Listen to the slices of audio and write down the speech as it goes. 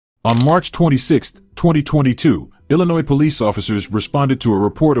On March 26, 2022, Illinois police officers responded to a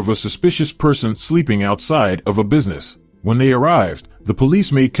report of a suspicious person sleeping outside of a business. When they arrived, the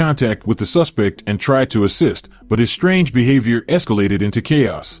police made contact with the suspect and tried to assist, but his strange behavior escalated into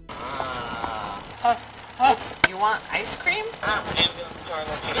chaos. You want ice cream?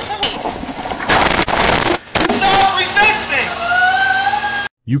 No, resisting!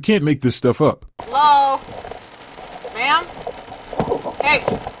 You can't make this stuff up. Hello? Ma'am? Hey!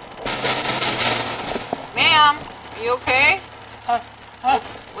 Ma'am, are you okay?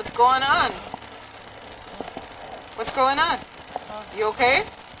 What's going on? What's going on? You okay?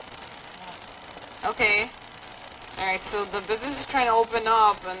 Okay. Alright, so the business is trying to open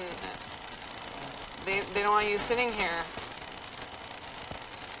up and they don't want you sitting here.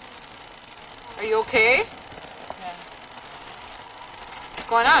 Are you okay? Yeah. What's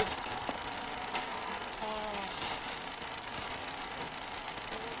going on?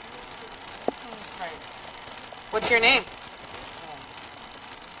 What's your name?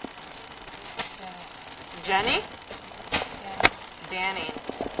 Jenny? Danny.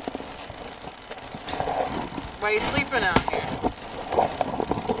 Why are you sleeping out here?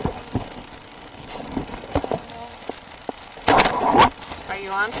 Are you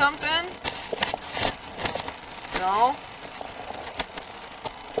on something? No?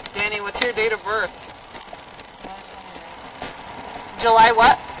 Danny, what's your date of birth? July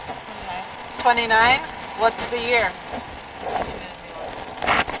what? 29? What's the year?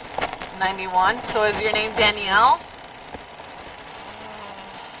 91. So is your name Danielle?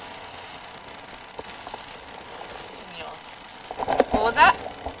 What was that?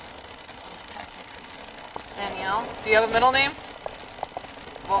 Danielle. Do you have a middle name?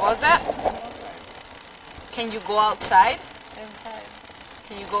 What was that? Can you go outside? Inside.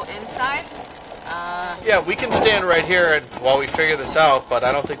 Can you go inside? Yeah, we can stand right here and while we figure this out, but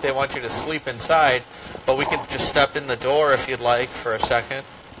I don't think they want you to sleep inside. But we can just step in the door if you'd like for a second.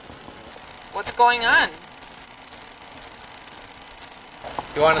 What's going on?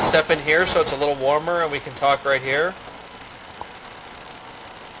 You want to step in here so it's a little warmer and we can talk right here?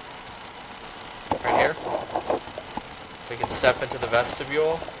 Right here? We can step into the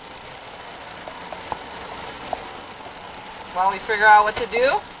vestibule. While we figure out what to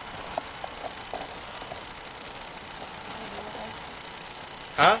do?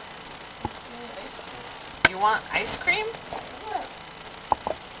 Huh? You want ice cream?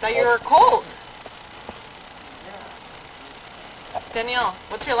 Thought you were cold. Danielle,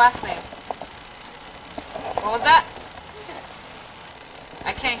 what's your last name? What was that?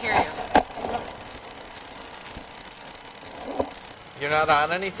 I can't hear you. You're not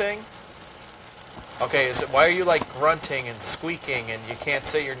on anything? Okay, why are you like grunting and squeaking and you can't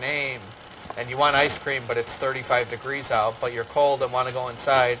say your name and you want ice cream but it's 35 degrees out but you're cold and want to go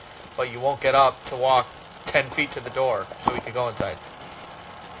inside but you won't get up to walk 10 feet to the door so we could go inside?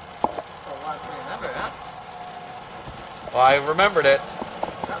 Well, I remembered it.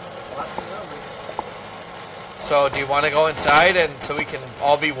 So do you want to go inside and so we can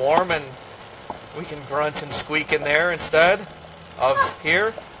all be warm and we can grunt and squeak in there instead of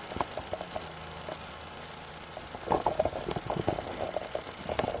here?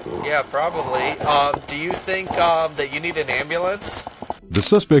 Yeah, probably. Do you think that you need an ambulance? The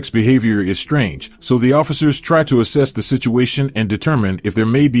suspect's behavior is strange, so the officers try to assess the situation and determine if there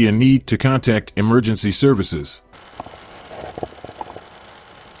may be a need to contact emergency services.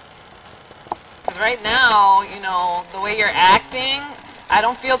 Because right now, you know, the way you're acting, I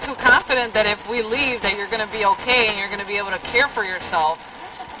don't feel too confident that if we leave that you're going to be okay and you're going to be able to care for yourself.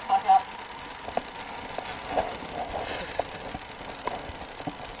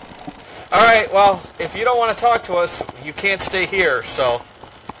 Alright, well, if you don't want to talk to us, you can't stay here, so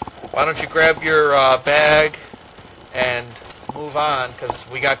why don't you grab your bag and move on, because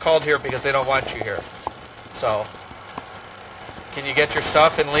we got called here because they don't want you here. So, can you get your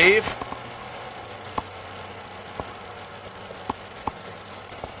stuff and leave?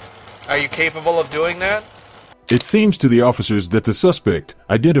 Are you capable of doing that? It seems to the officers that the suspect,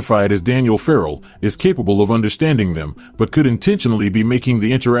 identified as Daniel Farrell, is capable of understanding them, but could intentionally be making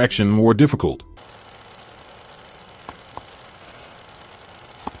the interaction more difficult.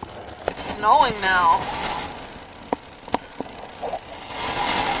 It's snowing now.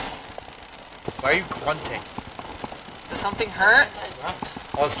 Why are you grunting? Does something hurt?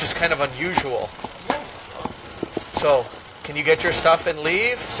 Well, it's just kind of unusual. So, can you get your stuff and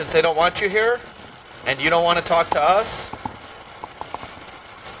leave since they don't want you here? And you don't want to talk to us?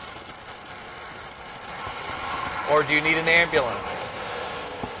 Or do you need an ambulance?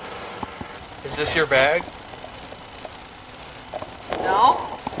 Is this your bag? No,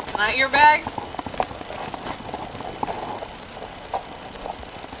 it's not your bag?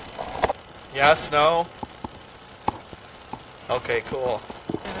 Yes, no? Okay, cool.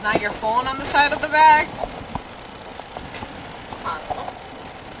 Is not your phone on the side of the bag? Possible.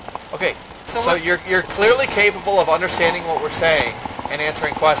 Okay, So so what- you're clearly capable of understanding what we're saying and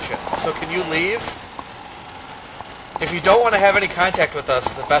answering questions. So can you leave? If you don't want to have any contact with us,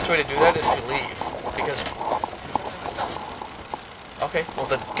 the best way to do that is to leave. Because... Okay, well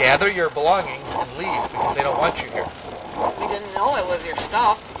then gather your belongings and leave because they don't want you here. We didn't know it was your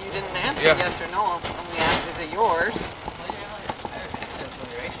stuff. You didn't answer Yeah. yes or no. And we asked, is it yours? Well, you have like accent when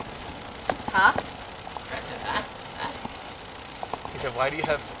you're Asian. Huh? Your accent, He said, why do you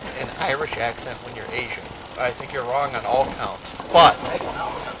have an Irish accent when you're Asian? I think you're wrong on all counts. But,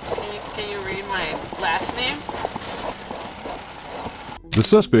 Can you read my last name? The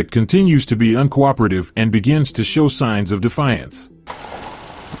suspect continues to be uncooperative and begins to show signs of defiance.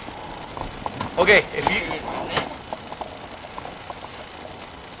 okay, if you...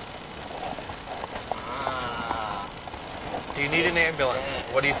 Do you need an ambulance?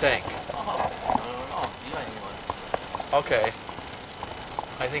 What do you think? I don't know. You might need one. Okay.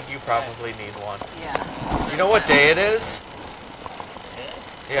 I think you probably need one. Yeah. Do you know what day it is?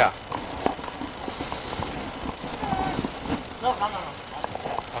 Yeah. No.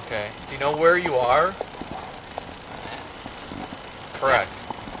 Okay. Do you know where you are? Correct.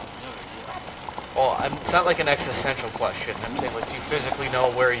 Well, it's not like an existential question. I'm saying, like, do you physically know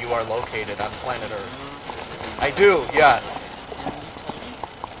where you are located on planet Earth? I do, yes.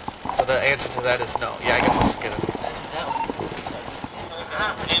 So the answer to that is no. Yeah, I guess we'll just get it. That's that one.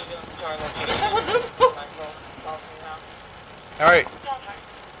 All right.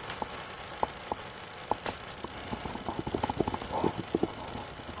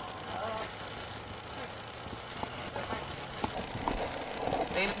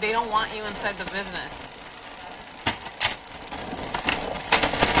 They don't want you inside the business.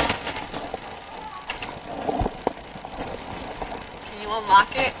 Can you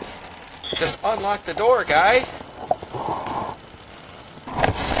unlock it? Just unlock the door, guy.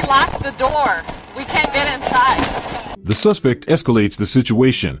 She locked the door. We can't get inside. The suspect escalates the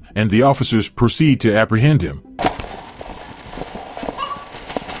situation, and the officers proceed to apprehend him.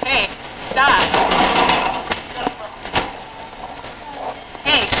 Hey, stop.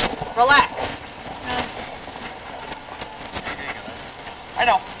 Hey, relax. I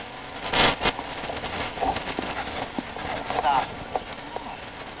know. Stop.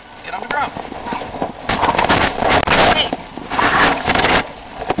 Get on the ground. Hey.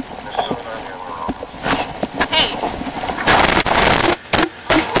 Hey.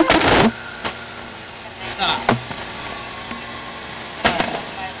 Stop.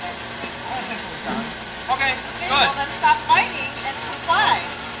 Okay, good. Well, then stop fighting and comply.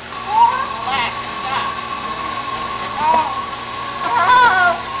 Relax, stop.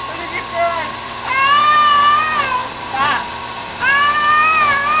 What did you do? Stop.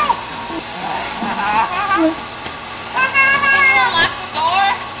 Can you unlock the door?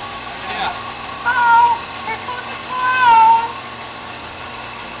 Yeah. It's on the ground.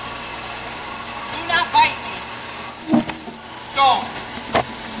 Do not bite me. Don't.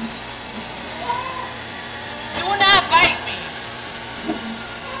 Do not bite me.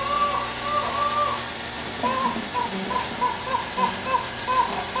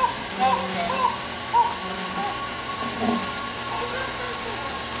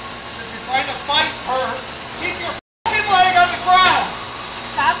 If you're trying to fight her, keep your f***ing leg on the ground.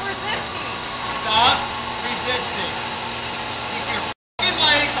 Stop resisting. Stop resisting. Keep your f***ing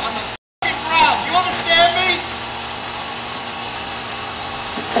legs on the f***ing ground. You understand me?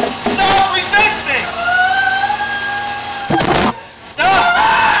 Stop resisting. Stop.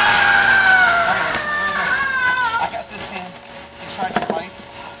 I got this hand. He's trying to fight.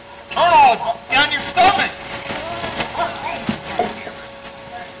 Turn on your stomach.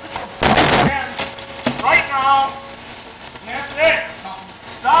 Right now. That's it.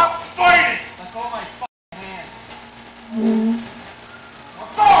 Stop fighting. Let go of my f***ing hand.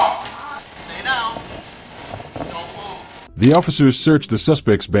 Let go. Stay down. Don't move. The officers searched the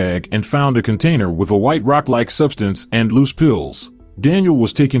suspect's bag and found a container with a white rock-like substance and loose pills. Daniel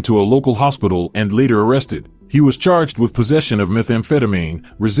was taken to a local hospital and later arrested. He was charged with possession of methamphetamine,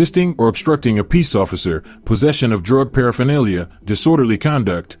 resisting or obstructing a peace officer, possession of drug paraphernalia, disorderly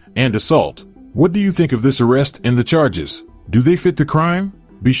conduct, and assault. What do you think of this arrest and the charges? Do they fit the crime?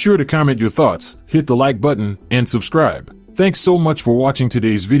 Be sure to comment your thoughts, hit the like button, and subscribe. Thanks so much for watching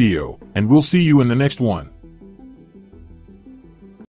today's video, and we'll see you in the next one.